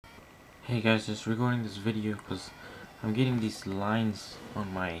Hey guys, just recording this video because I'm getting these lines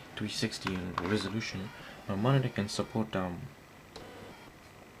on my 360 in resolution. My monitor can support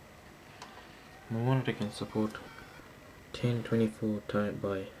 1024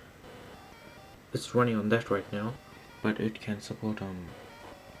 by. It's running on that right now, but it can support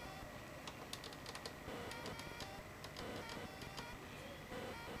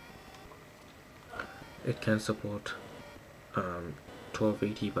it can support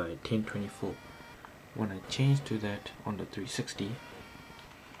 1280 by 1024. When I change to that on the 360,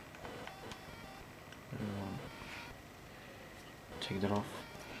 take that off.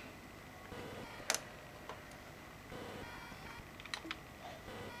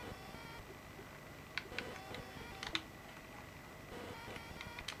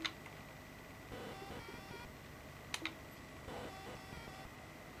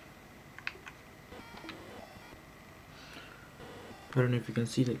 I don't know if you can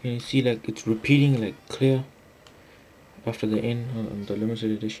see that. Can you see like it's repeating like clear after the N on the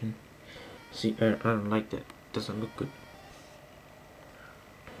limited edition? See, I don't like that. Doesn't look good.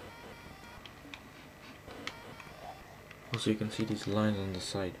 Also, you can see these lines on the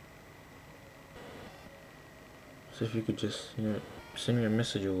side. So if you could just, send me a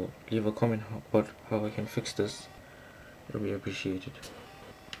message or leave a comment about how I can fix this, it'll be appreciated.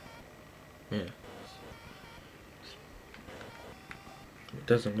 Yeah. It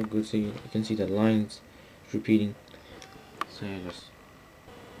doesn't look good, so you can see the lines repeating. So yeah, just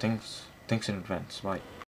thanks in advance. Bye.